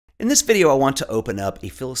In this video, I want to open up a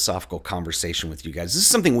philosophical conversation with you guys. This is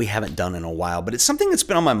something we haven't done in a while, but it's something that's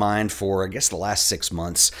been on my mind for, I guess, the last 6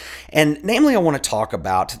 months. And namely, I want to talk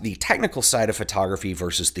about the technical side of photography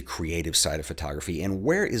versus the creative side of photography. And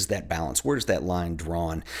where is that balance? Where is that line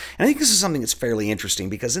drawn? And I think this is something that's fairly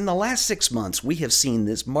interesting because in the last 6 months, we have seen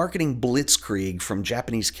this marketing blitzkrieg from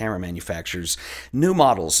Japanese camera manufacturers, new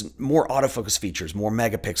models, more autofocus features, more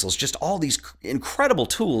megapixels, just all these incredible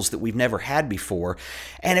tools that we've never had before.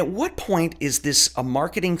 And at what point is this a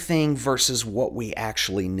marketing thing versus what we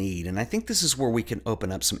actually need? And I think this is where we can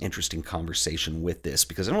open up some interesting conversation with this,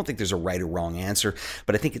 because I don't think there's a right or wrong answer,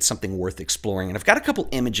 but I think it's something worth exploring. And I've got a couple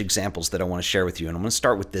image examples that I want to share with you, and I'm going to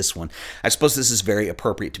start with this one. I suppose this is very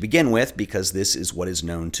appropriate to begin with because this is what is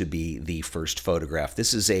known to be the first photograph.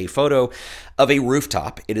 This is a photo of a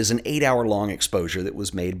rooftop. It is an 8-hour-long exposure that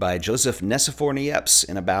was made by Joseph Nicephore Niepce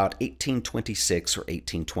in about 1826 or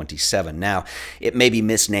 1827. Now, it may be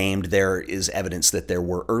misnamed. There is evidence that there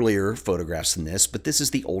were earlier photographs than this, but this is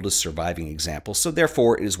the oldest surviving example, so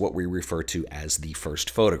therefore it is what we refer to as the first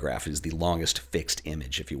photograph. It is the longest fixed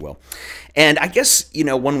image, if you will. And I guess,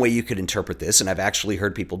 one way you could interpret this, and I've actually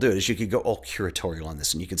heard people do it, is you could go all curatorial on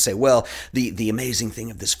this, and you could say, well, the amazing thing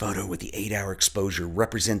of this photo with the 8-hour exposure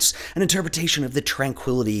represents an interpretation of the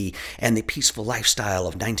tranquility and the peaceful lifestyle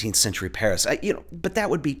of 19th century Paris. But that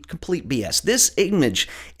would be complete BS. This image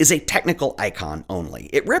is a technical icon only.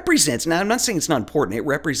 It represents, now I'm not saying it's not important, it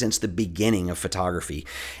represents the beginning of photography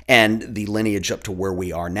and the lineage up to where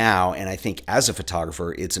we are now, and I think as a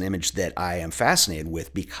photographer, it's an image that I am fascinated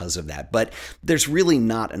with because of that. But there's really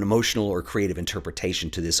not an emotional or creative interpretation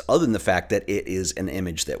to this other than the fact that it is an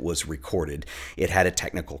image that was recorded. It had a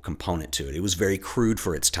technical component to it. It was very crude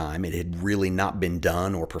for its time. It had really not been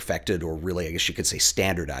done or perfected or really, I guess you could say,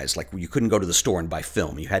 standardized. Like you couldn't go to the store and buy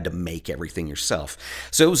film. You had to make everything yourself.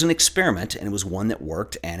 So it was an experiment, and it was one that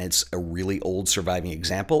worked, and it's a really old surviving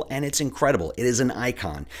example, and it's incredible. It is an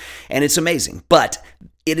icon, and it's amazing, but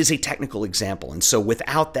it is a technical example, and so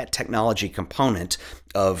without that technology component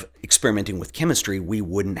of experimenting with chemistry, we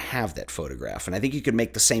wouldn't have that photograph. And I think you could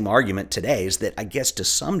make the same argument today, is that I guess to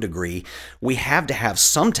some degree, we have to have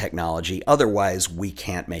some technology, otherwise we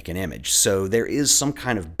can't make an image. So there is some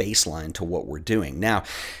kind of baseline to what we're doing. Now,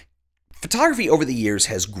 photography over the years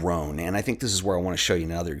has grown, and I think this is where I want to show you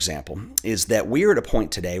another example, is that we are at a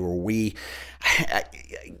point today where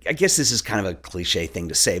I guess this is kind of a cliche thing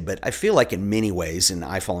to say, but I feel like in many ways, and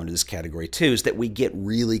I fall into this category too, is that we get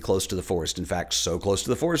really close to the forest. In fact, so close to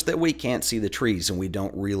the forest that we can't see the trees, and we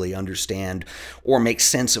don't really understand or make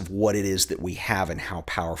sense of what it is that we have and how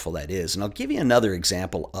powerful that is. And I'll give you another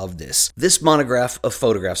example of this. This monograph of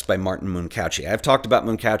photographs by Martin Munkachi. I've talked about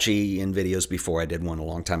Munkachi in videos before. I did one a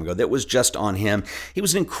long time ago that was just on him. He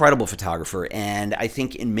was an incredible photographer, and I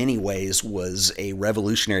think in many ways was a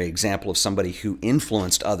revolutionary example of somebody who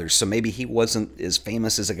influenced others. So maybe he wasn't as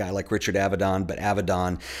famous as a guy like Richard Avedon, but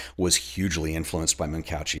Avedon was hugely influenced by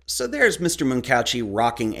Munkachi. So there's Mr. Munkachi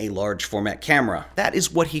rocking a large format camera. That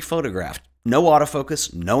is what he photographed. No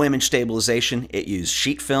autofocus, no image stabilization. It used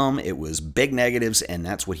sheet film, it was big negatives, and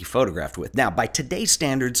that's what he photographed with. Now, by today's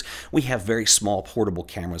standards, we have very small portable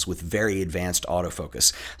cameras with very advanced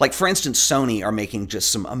autofocus. Like, for instance, Sony are making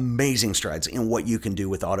just some amazing strides in what you can do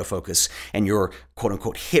with autofocus and your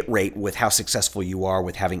quote-unquote hit rate with how successful you are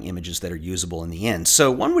with having images that are usable in the end. So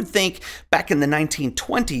one would think back in the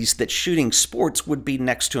 1920s that shooting sports would be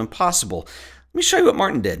next to impossible. Let me show you what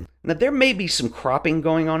Martin did. Now, there may be some cropping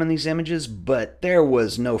going on in these images, but there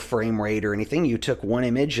was no frame rate or anything. You took one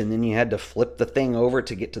image and then you had to flip the thing over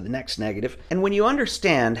to get to the next negative. And when you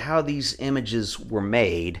understand how these images were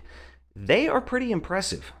made, they are pretty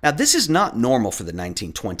impressive. Now, this is not normal for the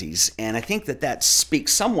 1920s, and I think that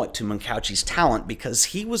speaks somewhat to Munkachi's talent because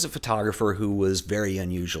he was a photographer who was very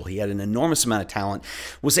unusual. He had an enormous amount of talent,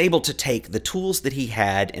 was able to take the tools that he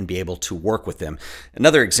had and be able to work with them.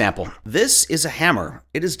 Another example, this is a hammer.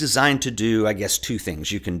 It is designed to do, I guess, two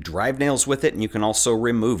things. You can drive nails with it, and you can also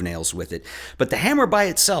remove nails with it. But the hammer by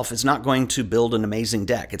itself is not going to build an amazing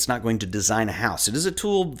deck. It's not going to design a house. It is a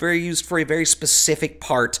tool used for a very specific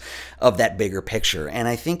part of that bigger picture. And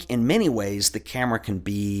I think in many ways, the camera can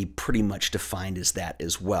be pretty much defined as that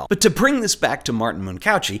as well. But to bring this back to Martin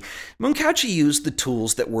Munkachi, Munkachi used the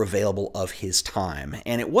tools that were available of his time.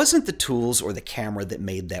 And it wasn't the tools or the camera that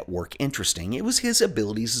made that work interesting. It was his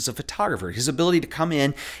abilities as a photographer, his ability to come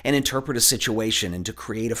in and interpret a situation and to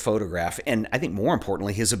create a photograph. And I think more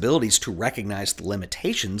importantly, his abilities to recognize the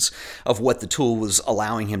limitations of what the tool was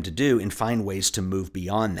allowing him to do and find ways to move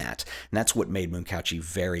beyond that. And that's what made Munkachi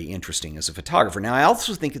very interesting. interesting as a photographer. Now, I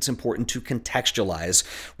also think it's important to contextualize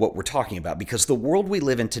what we're talking about, because the world we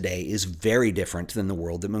live in today is very different than the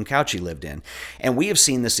world that Munkachi lived in. And we have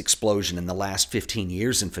seen this explosion in the last 15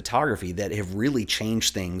 years in photography that have really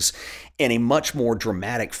changed things in a much more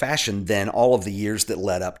dramatic fashion than all of the years that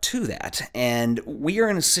led up to that. And we are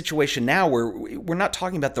in a situation now where we're not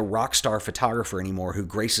talking about the rock star photographer anymore who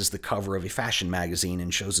graces the cover of a fashion magazine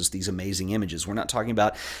and shows us these amazing images. We're not talking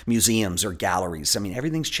about museums or galleries. I mean,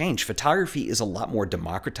 everything's changed. Photography is a lot more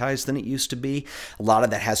democratized than it used to be. A lot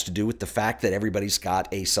of that has to do with the fact that everybody's got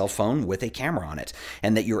a cell phone with a camera on it,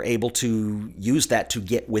 and that you're able to use that to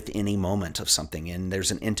get within a moment of something. And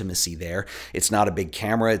there's an intimacy there. It's not a big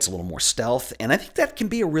camera. It's a little more stealth. And I think that can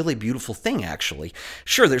be a really beautiful thing, actually.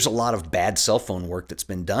 Sure, there's a lot of bad cell phone work that's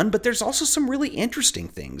been done, but there's also some really interesting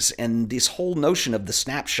things. And this whole notion of the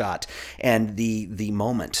snapshot and the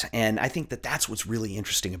moment. And I think that that's what's really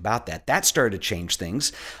interesting about that. That started to change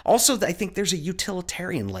things. Also, I think there's a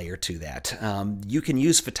utilitarian layer to that. You can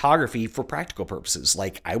use photography for practical purposes.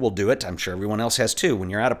 Like, I will do it. I'm sure everyone else has too. When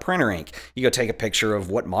you're out of printer ink, you go take a picture of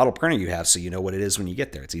what model printer you have so you know what it is when you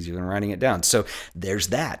get there. It's easier than writing it down. So there's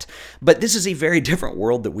that. But this is a very different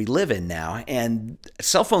world that we live in now, and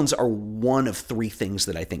cell phones are one of three things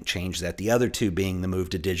that I think changed that. The other two being the move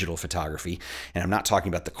to digital photography. And I'm not talking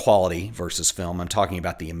about the quality versus film. I'm talking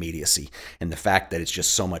about the immediacy and the fact that it's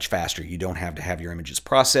just so much faster. You don't have to have your images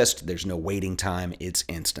processed. There's no waiting time. It's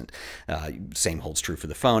instant. Same holds true for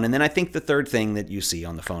the phone. And then I think the third thing that you see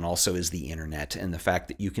on the phone also is the internet and the fact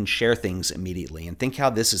that you can share things immediately. And think how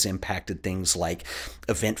this has impacted things like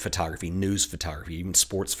event photography, news photography, even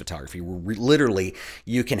sports photography, where literally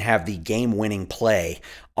you can have the game-winning play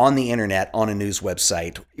on the internet, on a news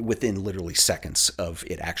website, within literally seconds of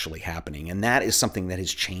it actually happening. And that is something that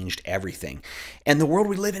has changed everything. And the world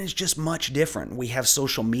we live in is just much different. We have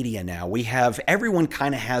social media now. Everyone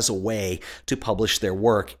kind of has a way to publish their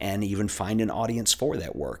work and even find an audience for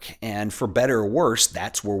that work. And for better or worse,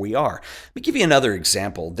 that's where we are. Let me give you another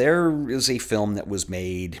example. There is a film that was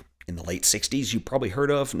made in the late 60s, you probably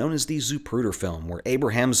heard of, known as the Zapruder film, where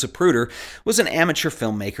Abraham Zapruder was an amateur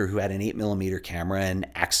filmmaker who had an 8mm camera and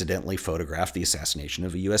accidentally photographed the assassination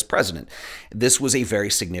of a U.S. president. This was a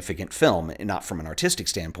very significant film, not from an artistic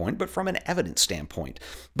standpoint, but from an evidence standpoint.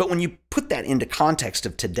 But when you put that into context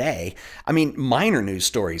of today, I mean, minor news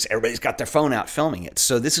stories, everybody's got their phone out filming it.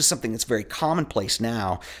 So this is something that's very commonplace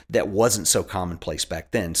now that wasn't so commonplace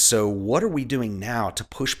back then. So what are we doing now to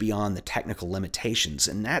push beyond the technical limitations?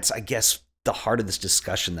 And that's, I guess, the heart of this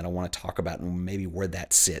discussion that I want to talk about and maybe where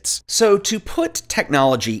that sits. So to put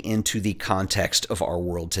technology into the context of our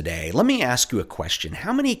world today, let me ask you a question.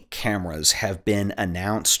 How many cameras have been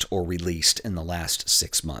announced or released in the last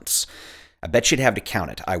 6 months? I bet you'd have to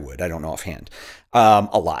count it. I would. I don't know offhand.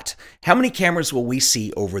 A lot. How many cameras will we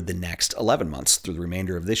see over the next 11 months through the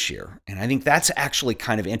remainder of this year? And I think that's actually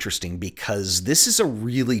kind of interesting because this is a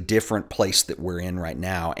really different place that we're in right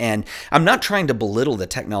now. And I'm not trying to belittle the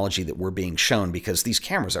technology that we're being shown because these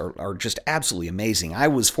cameras are just absolutely amazing. I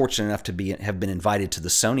was fortunate enough to have been invited to the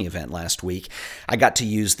Sony event last week. I got to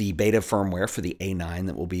use the beta firmware for the A9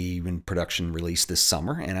 that will be in production release this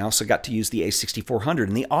summer. And I also got to use the A6400.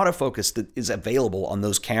 And the autofocus that is available on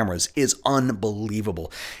those cameras is unbelievable.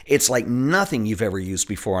 It's like nothing you've ever used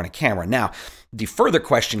before on a camera. Now, the further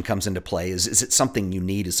question comes into play is it something you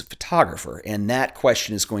need as a photographer? And that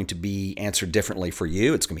question is going to be answered differently for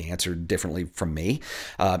you. It's going to be answered differently from me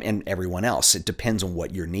and everyone else. It depends on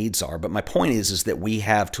what your needs are. But my point is that we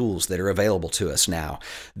have tools that are available to us now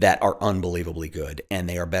that are unbelievably good, and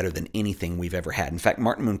they are better than anything we've ever had. In fact,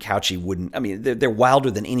 Martin Munkachi wouldn't, I mean, they're wilder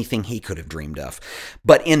than anything he could have dreamed of.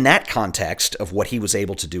 But in that context of what he was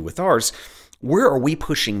able to do with ours, where are we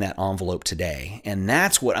pushing that envelope today? And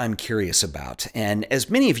that's what I'm curious about. And as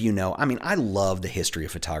many of you know, I mean, I love the history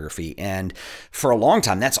of photography. And for a long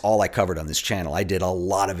time, that's all I covered on this channel. I did a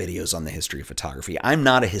lot of videos on the history of photography. I'm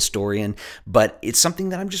not a historian, but it's something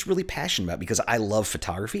that I'm just really passionate about because I love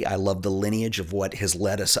photography. I love the lineage of what has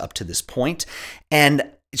led us up to this point. And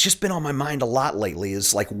it's just been on my mind a lot lately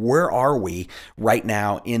is like, where are we right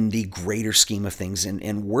now in the greater scheme of things?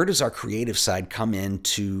 And where does our creative side come in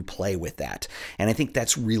to play with that? And I think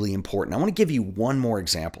that's really important. I want to give you one more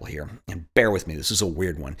example here, and bear with me, this is a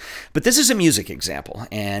weird one. But this is a music example,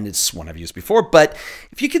 and it's one I've used before. But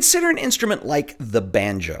if you consider an instrument like the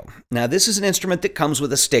banjo, now this is an instrument that comes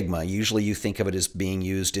with a stigma. Usually you think of it as being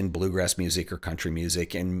used in bluegrass music or country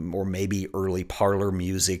music, or maybe early parlor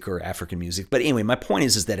music or African music. But anyway, my point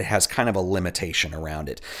is is that it has kind of a limitation around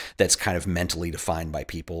it that's kind of mentally defined by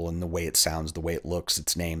people, and the way it sounds, the way it looks,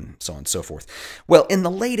 its name, so on and so forth. Well, in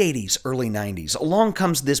the late 80s, early 90s, along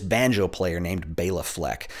comes this banjo player named Bela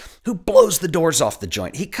Fleck, who blows the doors off the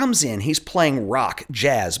joint. He comes in, he's playing rock,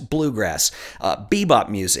 jazz, bluegrass, bebop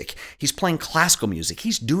music. He's playing classical music.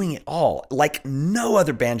 He's doing it all like no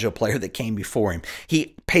other banjo player that came before him.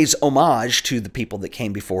 He pays homage to the people that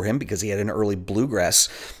came before him because he had an early bluegrass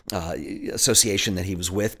association that he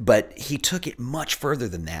was with, but he took it much further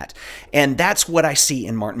than that. And that's what I see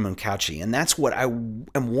in Martin Moncouchi, and that's what I am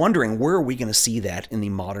wondering, where are we going to see that in the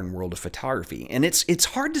modern world of photography? And it's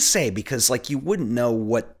hard to say, because like you wouldn't know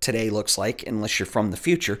what today looks like unless you're from the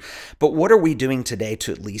future, but what are we doing today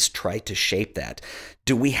to at least try to shape that?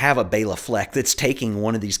 Do we have a Bela Fleck that's taking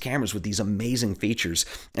one of these cameras with these amazing features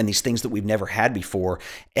and these things that we've never had before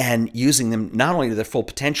and using them not only to their full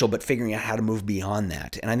potential, but figuring out how to move beyond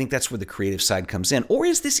that? And I think that's where the creative side comes in. Or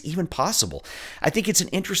is this even possible? I think it's an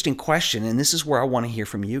interesting question, and this is where I want to hear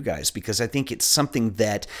from you guys, because I think it's something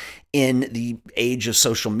that in the age of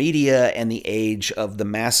social media and the age of the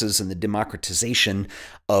masses and the democratization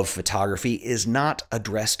of photography is not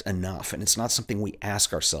addressed enough, and it's not something we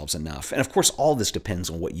ask ourselves enough. And of course, all this depends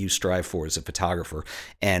on what you strive for as a photographer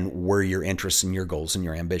and where your interests and your goals and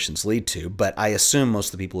your ambitions lead to. But I assume most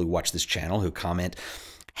of the people who watch this channel, who comment,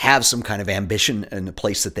 have some kind of ambition and a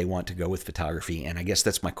place that they want to go with photography. And I guess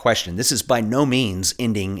that's my question. This is by no means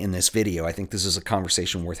ending in this video. I think this is a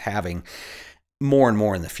conversation worth having more and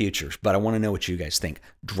more in the future, but I want to know what you guys think.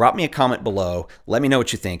 Drop me a comment below. Let me know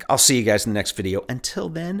what you think. I'll see you guys in the next video. Until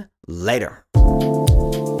then, later.